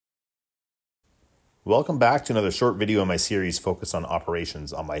Welcome back to another short video in my series focused on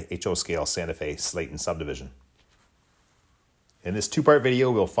operations on my HO Scale Santa Fe Slayton subdivision. In this two-part video,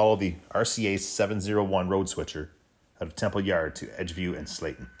 we'll follow the RCA 701 road switcher out of Temple Yard to Edgeview and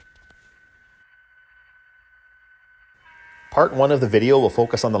Slayton. Part 1 of the video will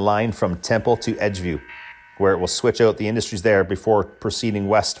focus on the line from Temple to Edgeview, where it will switch out the industries there before proceeding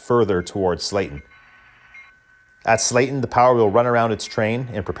west further towards Slayton. At Slayton, the power will run around its train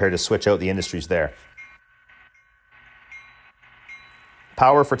and prepare to switch out the industries there.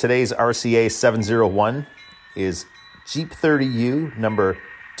 Power for today's RCA 701 is Jeep 30U number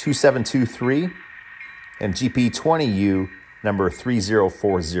 2723 and GP20U number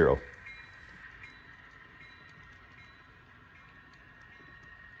 3040.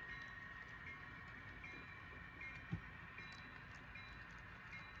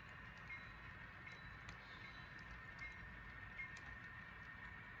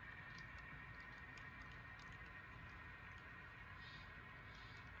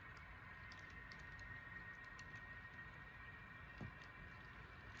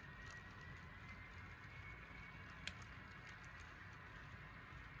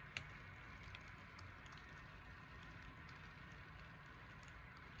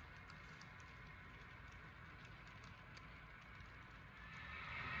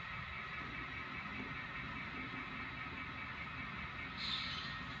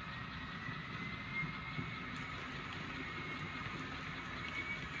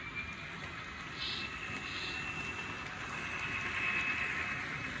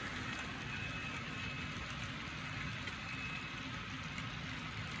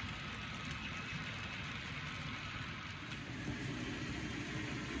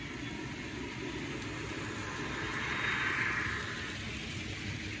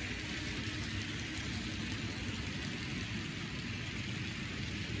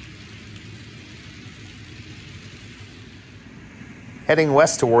 Heading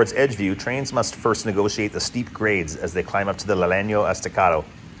west towards Edgeview, trains must first negotiate the steep grades as they climb up to the Lelanio Estacado,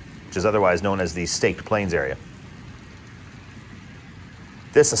 which is otherwise known as the Staked Plains area.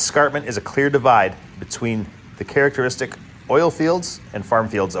 This escarpment is a clear divide between the characteristic oil fields and farm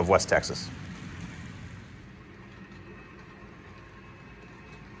fields of West Texas.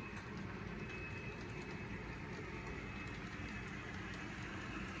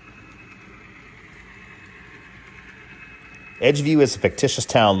 Edgeview is a fictitious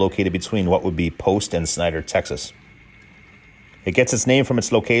town located between what would be Post and Snyder, Texas. It gets its name from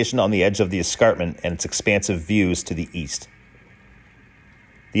its location on the edge of the escarpment and its expansive views to the east.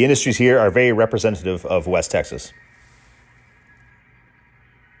 The industries here are very representative of West Texas.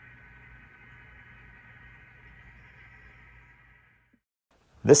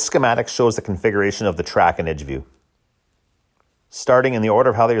 This schematic shows the configuration of the track in Edgeview. Starting in the order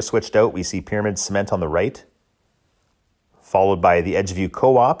of how they are switched out, we see Pyramid Cement on the right, followed by the Edgeview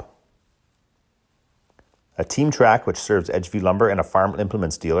Co-op, a team track which serves Edgeview Lumber and a farm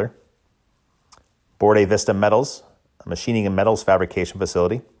implements dealer, Borde Vista Metals, a machining and metals fabrication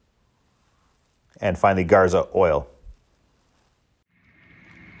facility, and finally Garza Oil.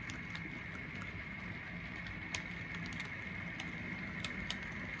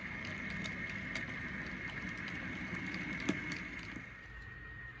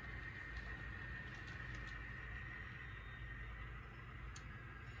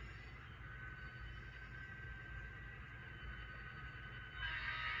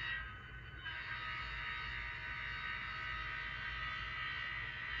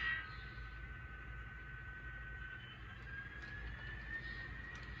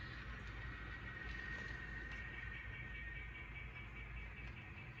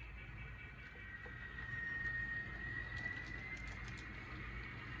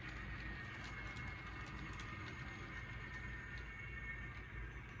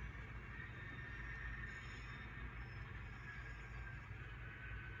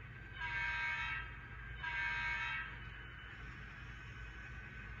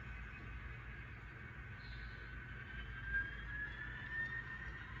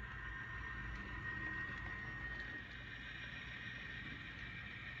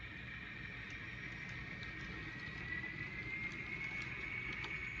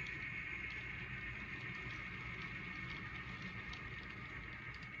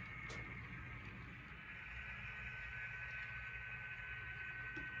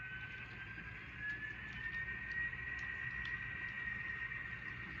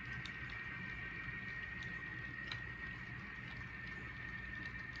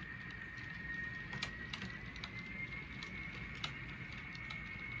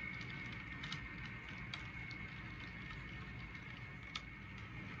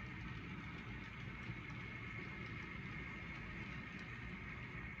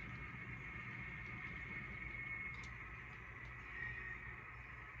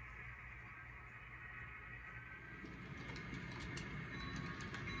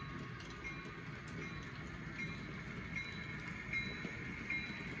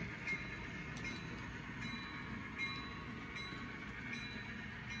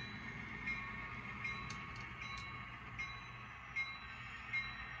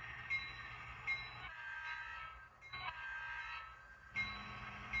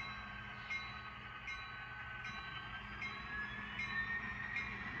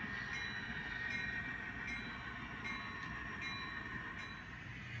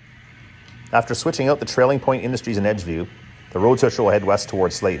 After switching out the Trailing Point Industries in Edgeview, the road switcher will head west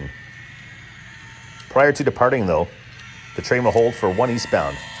towards Slayton. Prior to departing, though, the train will hold for one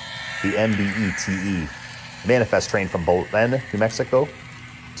eastbound, the MBETE manifest train from Belen, New Mexico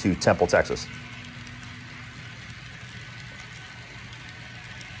to Temple, Texas.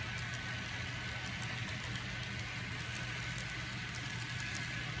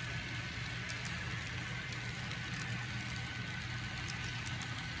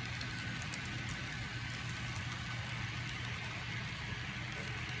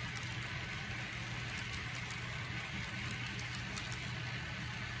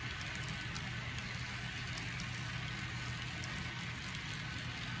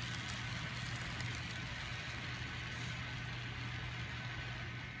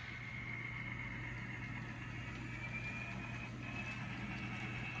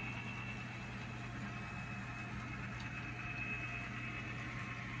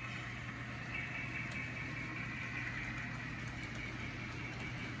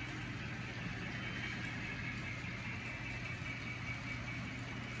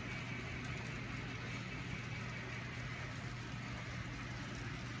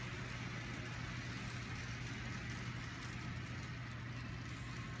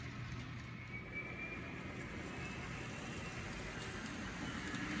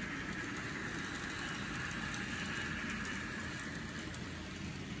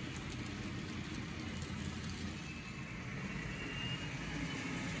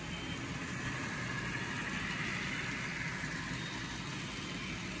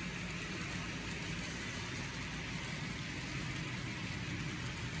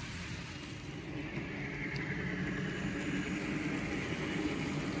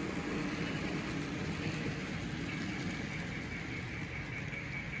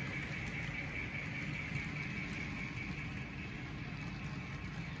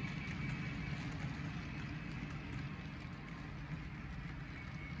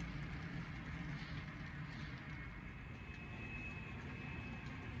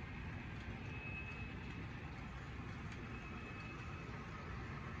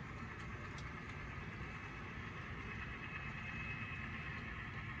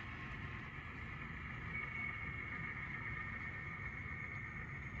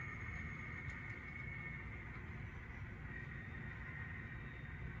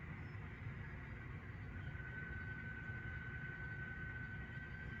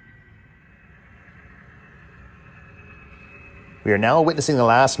 We are now witnessing the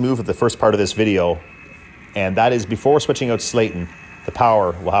last move of the first part of this video, and that is before switching out Slayton, the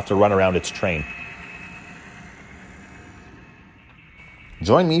power will have to run around its train.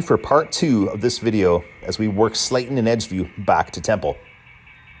 Join me for part 2 of this video as we work Slayton and Edgeview back to Temple.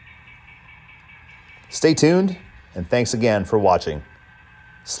 Stay tuned, and thanks again for watching.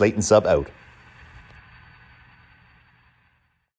 Slayton Sub out.